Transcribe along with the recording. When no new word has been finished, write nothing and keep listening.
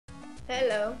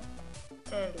Hello,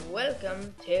 and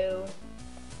welcome to.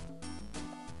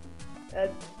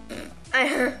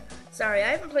 Sorry, I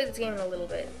haven't played this game in a little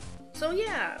bit. So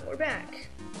yeah, we're back.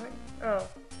 What? Oh,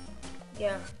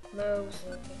 yeah, moves.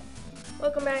 Okay.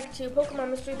 Welcome back to Pokemon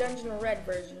Mystery Dungeon Red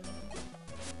version.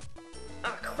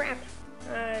 Ah, crap.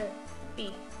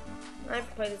 B. I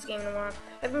haven't played this game in a while.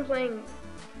 I've been playing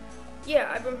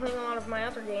a lot of my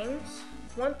other games.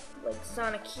 One, like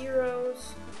Sonic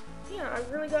Heroes. Yeah, I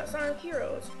really got Sonic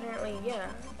Heroes. Apparently, yeah.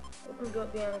 It can go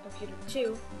be on the computer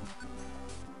too.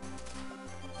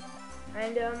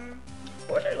 And,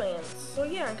 Borderlands. So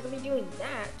yeah, I'm gonna be doing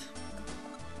that.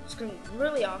 It's gonna be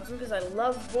really awesome because I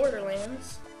love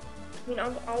Borderlands. I mean,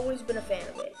 I've always been a fan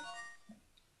of it.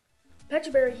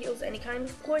 Pecha Berry heals any kind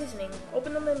of poisoning.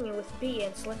 Open the menu with B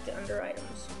and select it under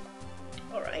items.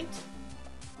 Alright.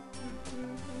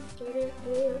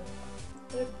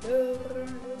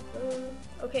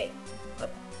 Okay,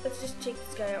 let's just take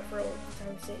this guy out for old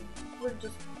time's sake. We're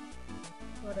just...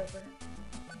 whatever.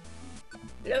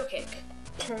 Low kick.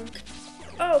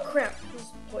 Oh crap! This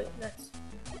is poison.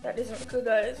 That isn't good.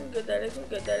 That isn't good. That isn't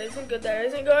good. That isn't good. That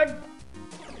isn't good.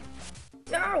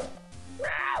 No!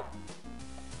 No!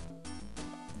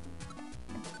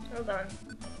 Hold on.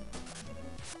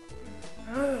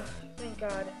 Oh, thank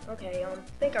God. Okay,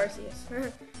 thank Arceus.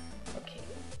 Okay.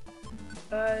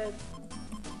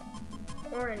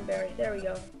 Orange berry. There we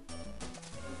go.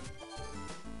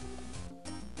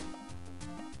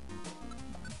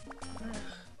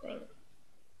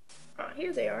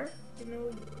 Here they are.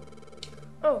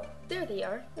 Oh, there they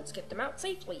are. Let's get them out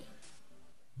safely.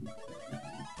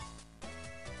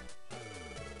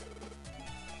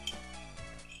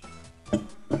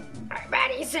 Our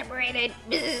bodies separated.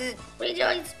 Bzz.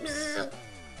 Rejoice. Bzz.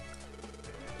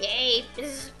 Yay.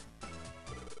 Bzz.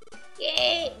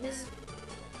 Yay. Bzz.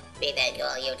 Be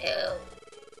thankful, you two.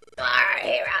 You are a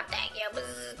hero. Thank you.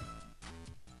 Bzz.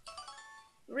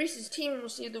 Reese's team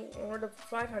received the award of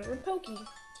 500 Poke.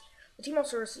 The team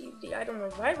also received the item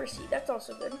Reviver Seed, that's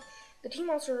also good. The team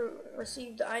also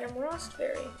received the item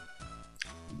Rostberry.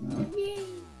 Yay!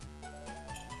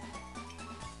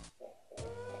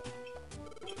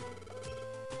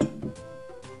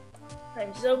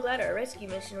 I'm so glad our rescue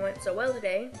mission went so well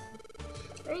today.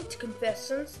 I need to confess,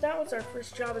 since that was our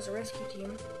first job as a rescue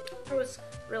team, I was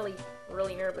really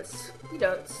nervous. You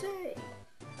don't say.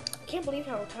 I can't believe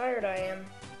how tired I am.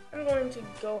 I'm going to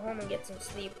go home and get some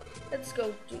sleep.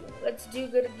 Let's do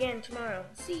good again tomorrow.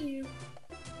 See you.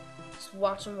 Just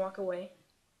watch him walk away.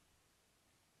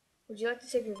 Would you like to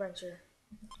save your adventure?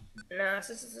 Nah,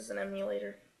 since this is an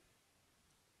emulator.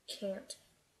 Can't.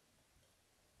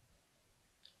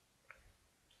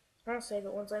 I'll save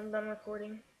it once I'm done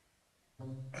recording.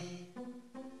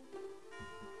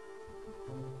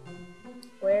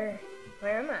 Where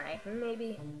am I?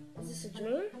 Maybe, is this a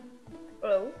dream?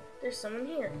 Oh, there's someone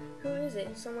here. Who is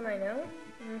it? Someone I know?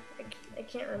 I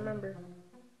can't remember.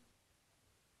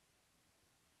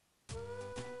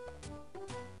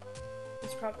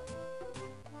 It's probably...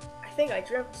 I think I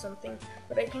dreamt something,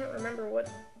 but I can't remember what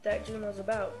that dream was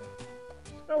about.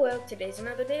 Oh well, today's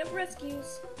another day of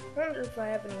rescues. Wonder if I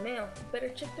have any mail. Better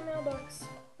check the mailbox.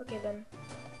 Okay then.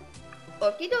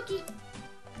 Okie dokie.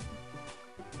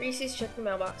 Reese's checked the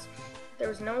mailbox. There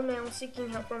was no mail seeking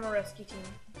help from a rescue team.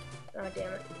 Ah,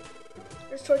 damn it.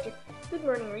 There's Torchic. Good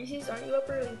morning, Reese's. Aren't you up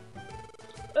early?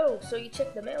 Oh, so you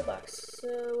checked the mailbox.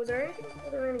 Was there anything?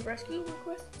 Are there any rescue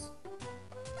requests?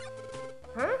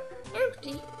 Huh?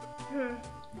 Empty? I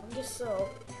guess so.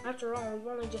 After all, we've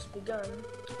only just begun.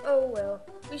 Oh well.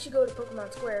 We should go to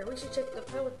Pokemon Square. We should check the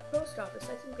public post office.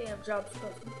 I think they have jobs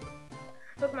posted.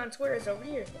 Pokemon Square is over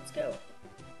here. Let's go.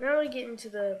 Now we get into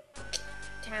the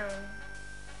town.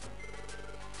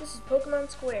 This is Pokemon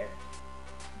Square.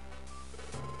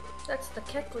 That's the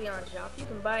Kecleon shop. You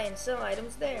can buy and sell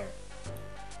items there.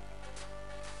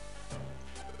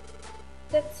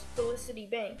 That's Felicity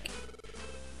Bank.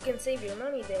 You can save your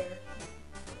money there.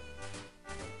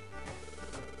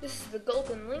 This is the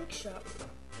Gulpin Link shop.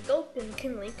 Gulpin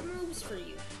can link moves for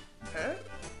you. Huh?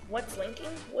 What's linking?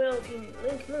 Well, if you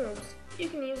link moves, you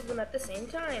can use them at the same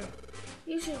time.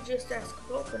 You should just ask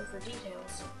Gulpin for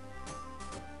details.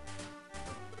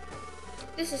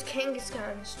 This is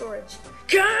Kangaskhan storage.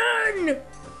 Kan!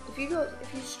 If you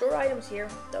store items here,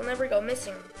 they'll never go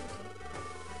missing.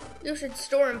 You should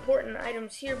store important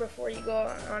items here before you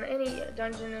go on any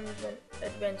dungeon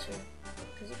adventure,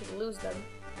 because you could lose them.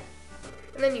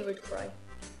 And then you would cry.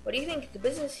 What do you think? The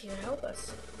business here help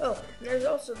us. Oh, and there's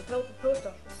also the Pelipper Post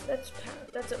Office.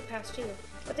 That's up past here.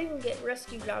 I think we can get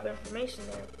rescue job information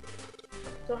there.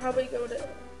 So how about you go to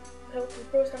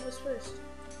Pelipper Post Office first?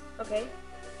 Okay.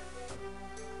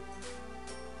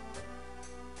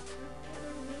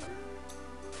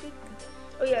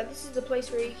 Oh yeah, this is the place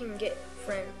where you can get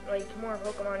more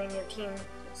Pokemon in your team.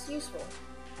 It's useful.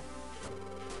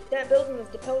 That building is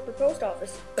the Pelipper Post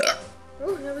Office.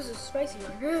 Oh, that was a spicy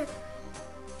one.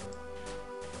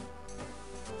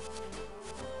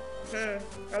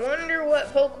 I wonder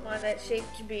what Pokemon that shape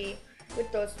to be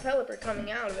with those Pelipper coming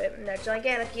out of it and that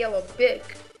gigantic yellow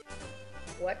beak.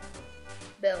 What?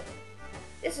 Bill.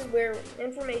 This is where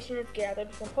information is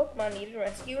gathered from Pokemon needed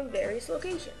rescue in various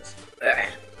locations.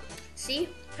 See?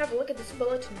 Have a look at this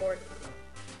bulletin board.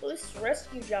 Lists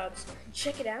rescue jobs.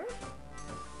 Check it out.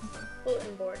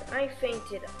 Bulletin board. I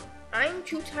fainted. I'm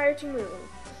too tired to move.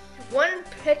 One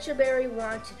Pecha Berry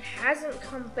wanted. Hasn't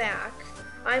come back.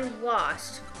 I'm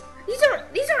lost. These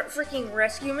aren't freaking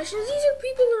rescue missions. These are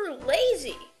people who are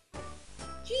lazy.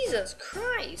 Jesus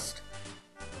Christ.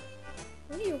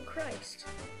 You Christ.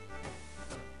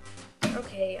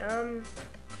 Okay,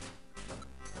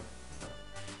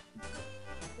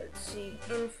 let's see.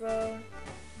 Info.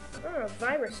 Oh,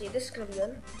 Vibrancy. This is gonna be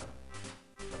good.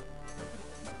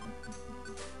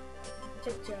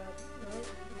 Tech job.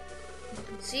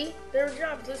 Right? See? There are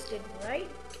jobs listed, right?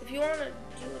 If you want to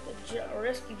do a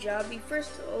rescue job, you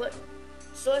first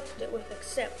select it with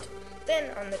accept.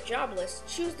 Then on the job list,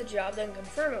 choose the job, then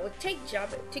confirm it with take job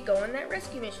to go on that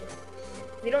rescue mission.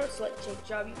 If you don't select take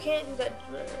job, you can't do that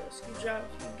rescue job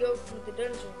if you go through the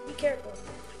dungeon. Be careful.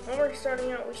 When we're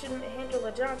starting out, we shouldn't handle the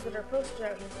jobs that are posted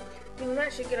out here. Doing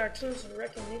that should get our team some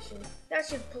recognition. That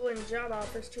should pull in job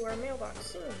offers to our mailbox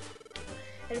soon.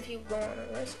 And if you go on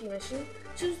a rescue mission,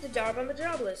 choose the job on the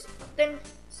job list. Then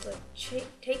select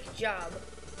take job.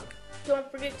 Don't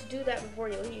forget to do that before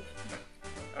you leave.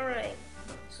 Alright,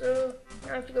 so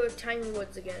I have to go to Tiny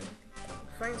Woods again.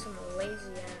 Find some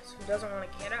lazy ass who doesn't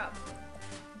want to get up.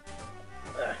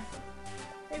 Ugh.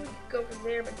 Maybe we could go over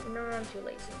there, but no, I'm too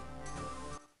lazy.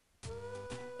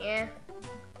 Yeah.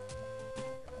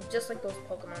 Just like those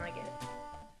Pokemon, I get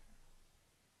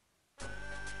it.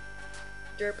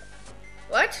 Derp.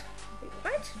 What? Wait,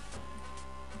 what?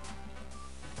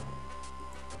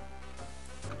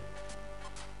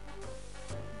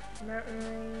 Mountain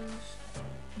range.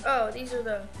 Oh, these are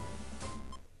the...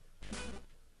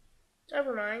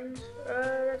 Never mind.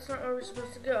 That's not where we're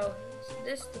supposed to go.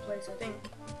 This is the place, I think.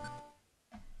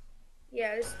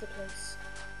 Yeah, this is the place.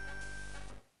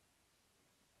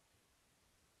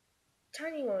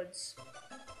 Tiny Woods.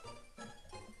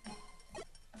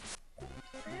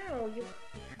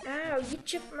 Ow, you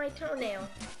chipped my toenail.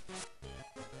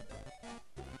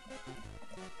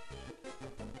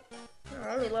 Oh,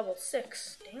 only level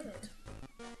 6. Damn it.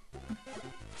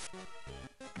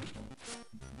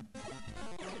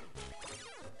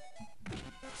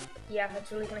 Yeah,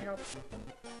 that's really gonna help.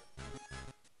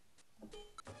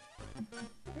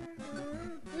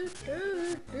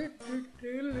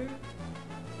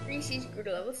 Reese's grew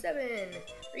to level 7.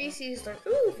 Reese's learned,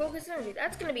 ooh, focus energy.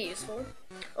 That's gonna be useful.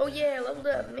 Oh yeah, leveled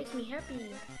up. Makes me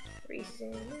happy.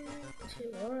 Reese's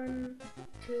 1,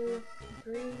 2,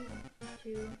 3,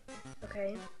 2.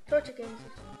 Okay. Torture games.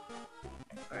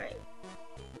 Alright.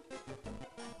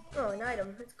 Oh, an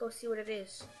item. Let's go see what it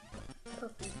is.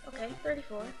 Okay,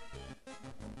 34.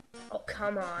 Oh,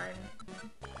 come on.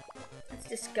 That's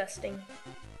disgusting.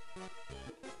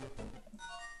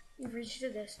 You've reached the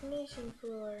destination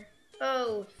floor.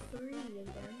 Oh, 3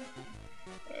 of them.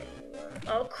 And 1.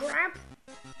 Oh, crap!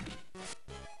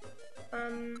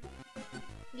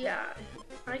 Yeah.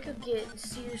 I could get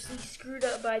seriously screwed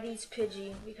up by these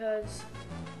Pidgey because...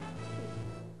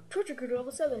 Torture grew to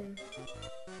level 7.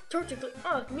 Torture...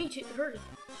 Oh, me too. Her.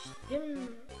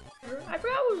 Him... Her. I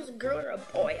forgot it was a girl or a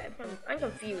boy. I'm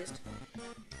confused.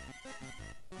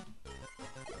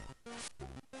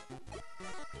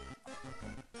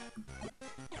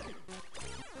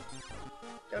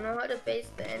 Don't know how to face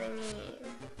the enemy.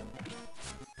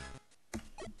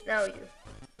 Now we do.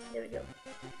 There we go.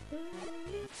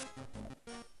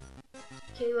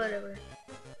 Okay, whatever.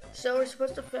 So we're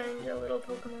supposed to find a little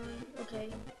Pokemon.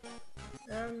 Okay.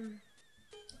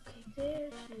 Okay, there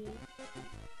she is.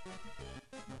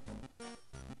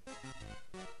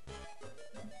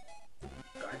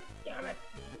 God damn it.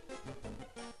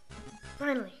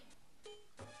 Finally.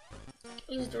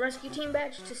 Use the rescue team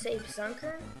badge to save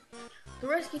Sunkern. The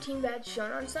rescue team badge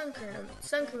shown on Sunkern.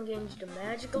 Sunkern gains the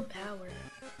magical power.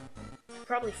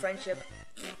 Probably friendship.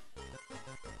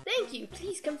 Thank you.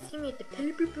 Please come see me at the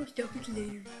Pelipper Post Office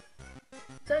later.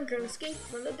 Sunkern escaped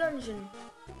from the dungeon.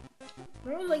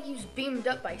 More like he was beamed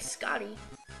up by Scotty.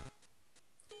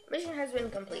 Mission has been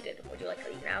completed. Would you like to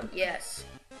leave now? Yes.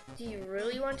 Do you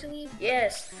really want to leave?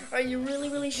 Yes. Are you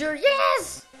really sure?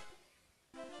 Yes!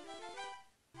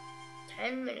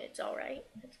 10 minutes, alright.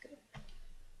 That's good.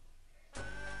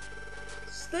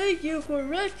 Thank you for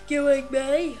rescuing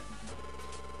me.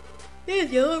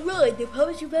 Here's your reward, the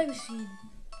Publisher Magazine.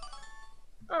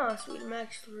 Ah, sweet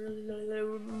Max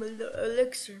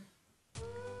elixir.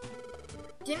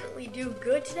 Didn't we do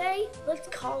good today? Let's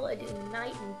call it a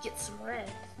night and get some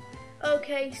rest.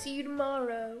 Okay, see you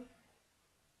tomorrow.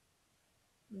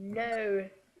 No.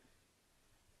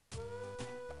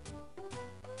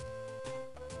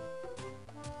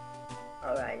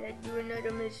 Alright, let's do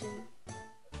another mission.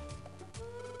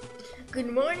 Good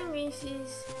morning,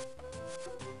 Reese's.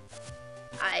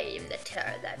 I am the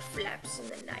terror that flaps in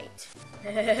the night.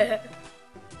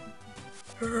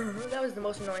 That was the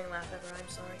most annoying laugh ever, I'm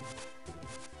sorry.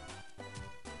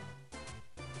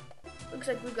 Looks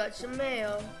like we got some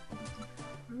mail.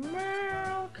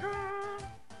 Mail come.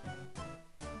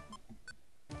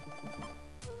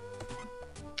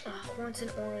 Oh, wants an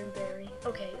orange berry.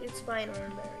 Okay, let's buy an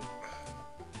orange berry.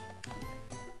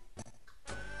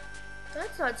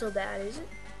 That's not so bad, is it?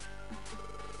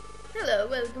 Hello,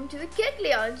 welcome to the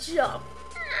Kecleon shop.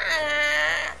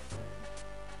 Ah!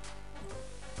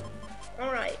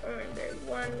 Alright, orange berry.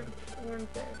 One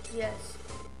orange berry. Yes.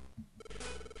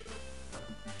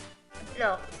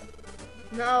 No.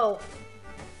 No.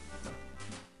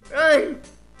 Run!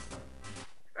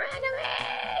 Run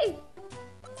away!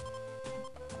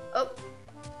 Oh.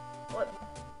 What?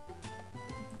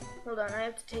 Hold on, I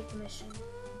have to take the mission.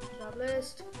 Job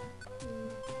list.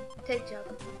 Take job.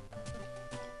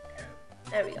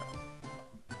 There we go.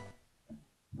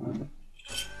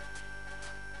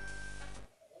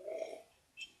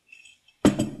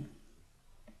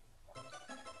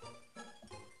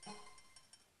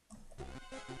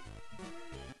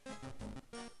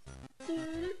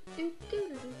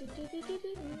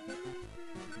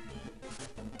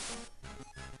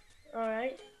 All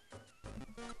right.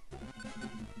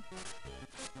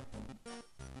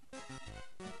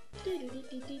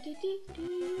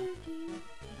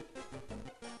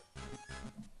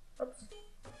 Oops.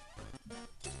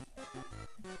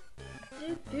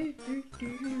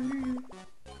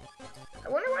 I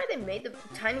wonder why they made the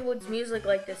Tiny Woods music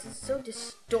like this. It's so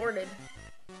distorted.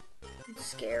 It's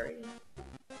scary.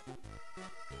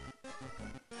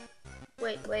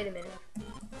 Wait a minute.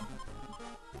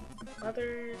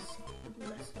 Others, no,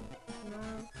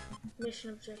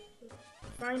 mission objective.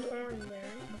 Find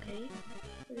Orangeberry, okay.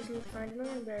 We just need to find an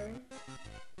Orangeberry.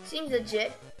 Seems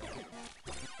legit.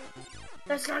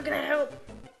 That's not gonna help.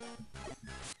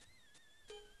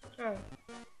 Oh.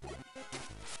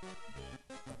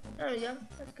 There we go,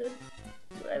 that's good.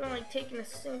 So I haven't like taken a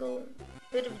single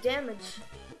bit of damage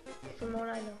from what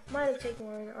I know. Might have taken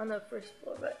one on the first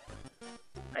floor, but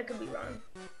I could be wrong.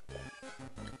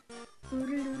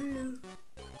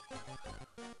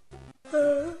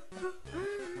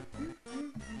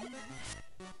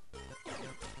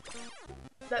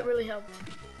 That really helped.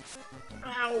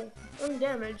 Ow! One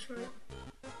damage, right?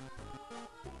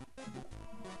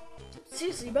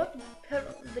 Seriously, about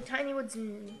the Tiny Woods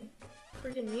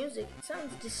freaking music, it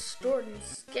sounds distorted and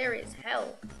scary as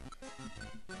hell.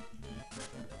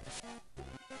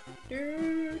 Yeah.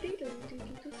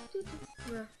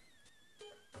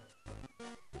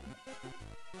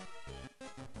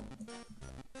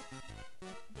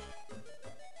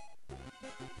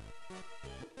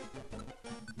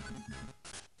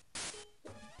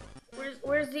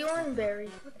 Where's the Orangeberry?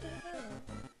 What the hell?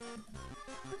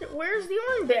 Where's the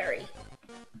Orangeberry?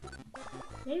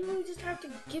 Maybe we just have to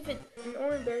give it an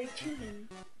Orangeberry to him.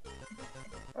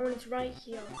 Oh, and it's right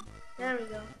here. There we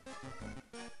go.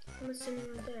 I'm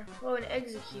assuming right there. Oh, an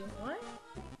execute. What?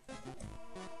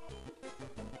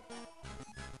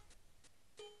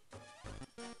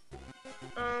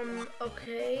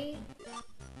 Okay.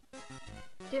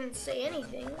 Didn't say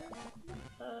anything.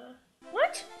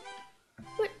 What?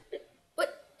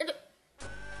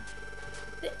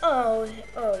 Oh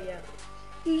yeah.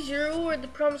 He's your reward, the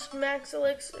promised max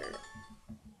elixir.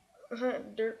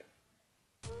 Derp.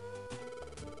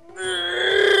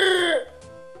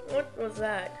 What was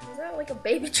that? Was that like a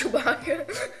baby Chewbacca?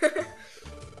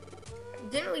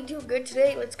 Didn't we do good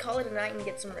today? Let's call it a night and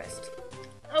get some rest.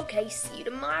 Okay, see you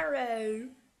tomorrow.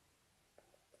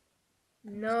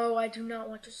 No, I do not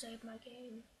want to save my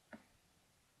game.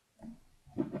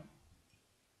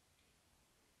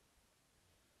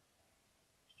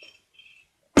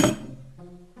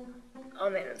 Oh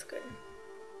man, that's good.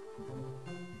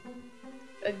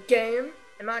 A game?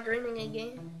 Am I dreaming a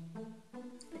game?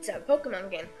 It's a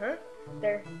Pokemon game, huh?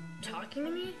 They're talking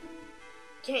to me?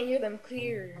 Can't hear them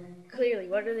clearly.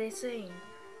 What are they saying?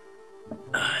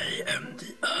 I am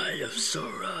the Eye of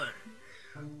Sauron.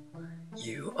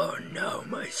 You are now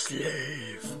my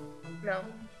slave. No.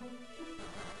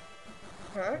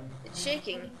 Huh? It's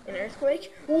shaking. An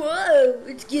earthquake? Whoa!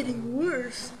 It's getting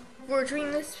worse. For a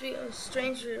dream, this feels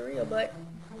strangely real, but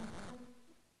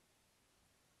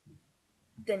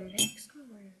the next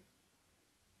morning.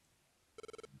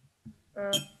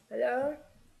 Hello?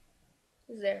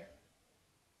 Who's there?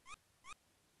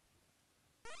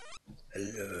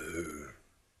 Hello.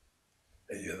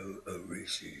 Hello,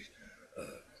 Reese's.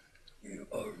 You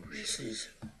are Reese's,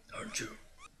 aren't you?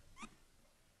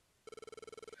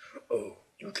 Oh,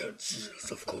 you can't see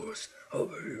us, of course. How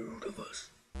very rude of us.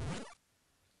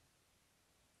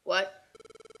 What?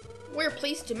 We're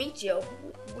pleased to meet you.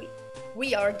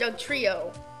 We are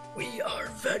Dugtrio. We are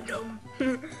Venom.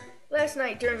 Last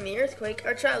night during the earthquake,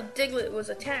 our child Diglett was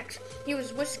attacked. He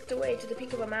was whisked away to the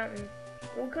peak of a mountain.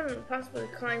 We couldn't possibly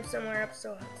climb somewhere up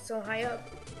so high up.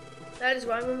 That is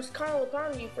why we must call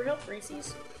upon you for help,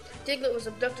 Reese's. Diglett was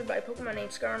abducted by a Pokemon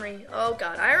named Skarmory. Oh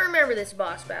god, I remember this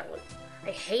boss battle. I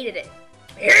hated it.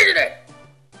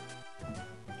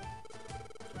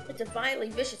 It's a violently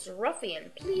vicious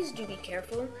ruffian. Please do be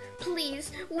careful.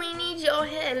 Please, we need your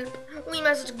help. We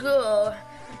must go.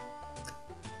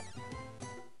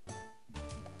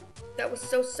 That was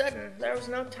so sudden. There was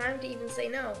no time to even say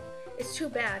no. It's too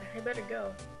bad. I better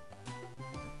go.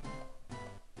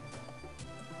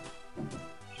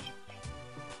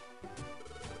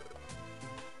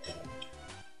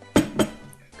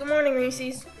 Good morning,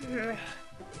 Reese's.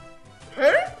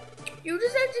 Huh? You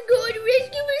just have to go and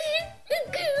rescue me?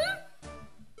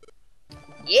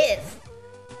 Yes.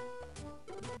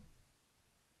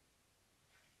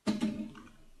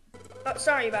 Oh,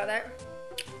 sorry about that.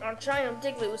 Our child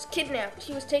Diglett was kidnapped.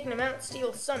 He was taken to Mount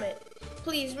Steel Summit.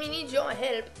 Please, we need your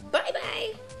help.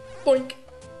 Bye-bye. Boink.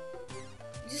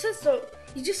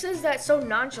 He just says that so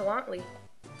nonchalantly.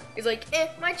 He's like,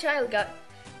 my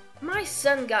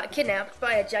son got kidnapped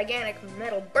by a gigantic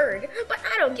metal bird, but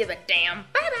I don't give a damn.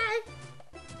 Bye-bye.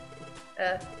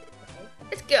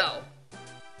 Let's go.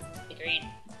 Agreed.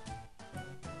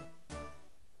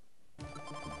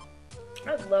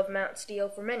 I love Mount Steel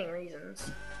for many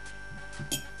reasons.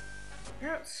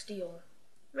 Mount Steel.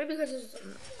 Maybe because it's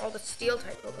all the steel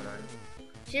type Pokemon.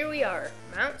 Here we are,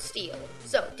 Mount Steel.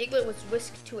 So, Diglett was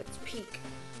whisked to its peak.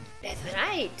 That's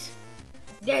right!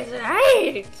 That's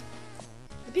right!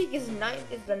 The peak is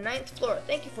the 9th floor.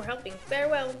 Thank you for helping.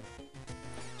 Farewell.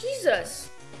 Jesus!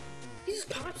 He just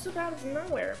pops up out of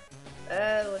nowhere.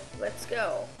 Let's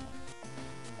go.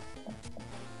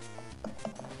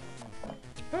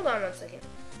 Hold on 1 second.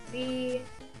 B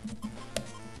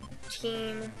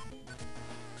Team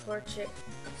Torchic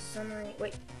Summary.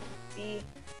 Wait. B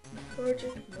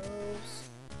Torchic moves.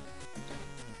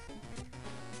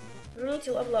 We need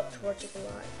to level up Torchic a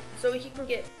lot, so he can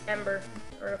get Ember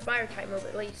or a Fire type move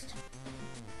at least.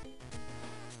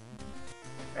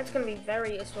 That's gonna be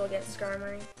very useful against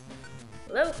Skarmory.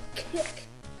 Low kick.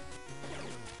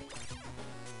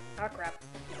 Oh crap!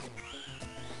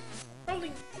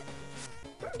 Holy!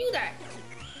 Don't do that!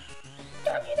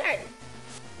 Don't do that!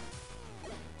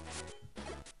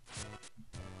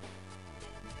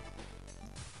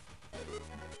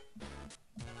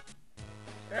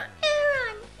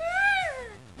 Aron!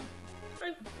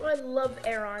 I love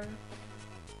Aron.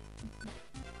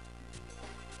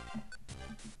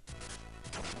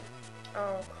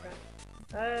 Oh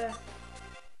crap.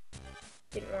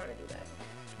 Didn't want to do that.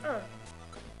 Oh.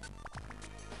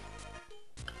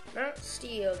 Mount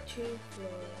Steel, 2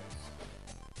 floors.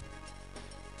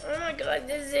 Oh my god,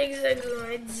 the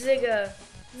Zigzagoon, Zigga.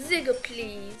 Zigga,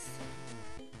 please.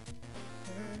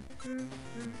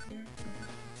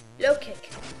 Low kick.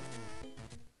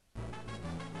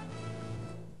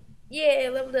 Yeah,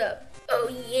 leveled up. Oh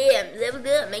yeah, I'm leveled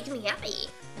up, makes me happy.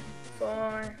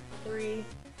 4, 3,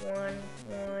 1, 1,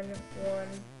 1.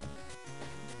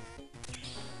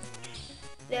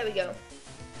 There we go.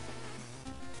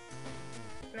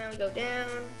 Now we go down.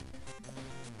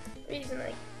 Reason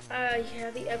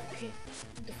the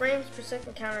frames per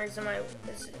second counter is in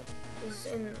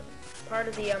part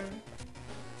of the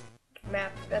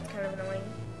map. That's kind of annoying.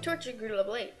 Torchic grew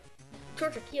level 8.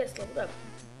 Torchic, yes, leveled up.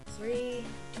 3,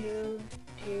 2,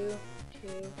 2,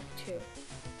 2, 2.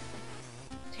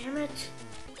 Damn it!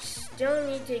 Still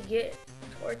need to get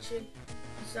Torchic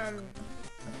some.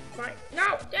 Fine.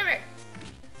 No! Damn it!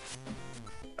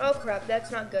 Oh crap!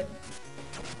 That's not good.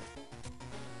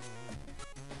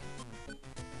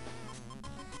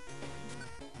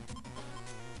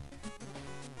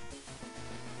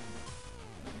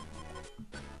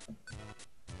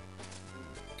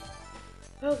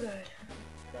 Oh god.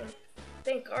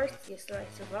 Thank Arceus that I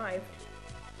survived.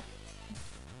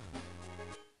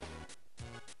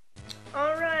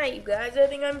 Alright, Alright, you guys, I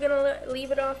think I'm gonna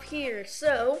leave it off here.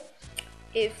 So,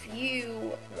 if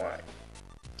you want.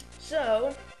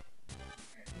 So,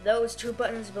 those two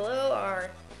buttons below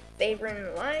are favorite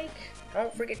and like.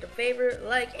 Don't forget to favorite,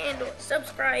 like, and or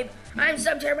subscribe. I'm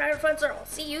Subterror Fun, so I'll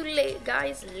see you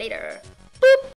guys later. Boop!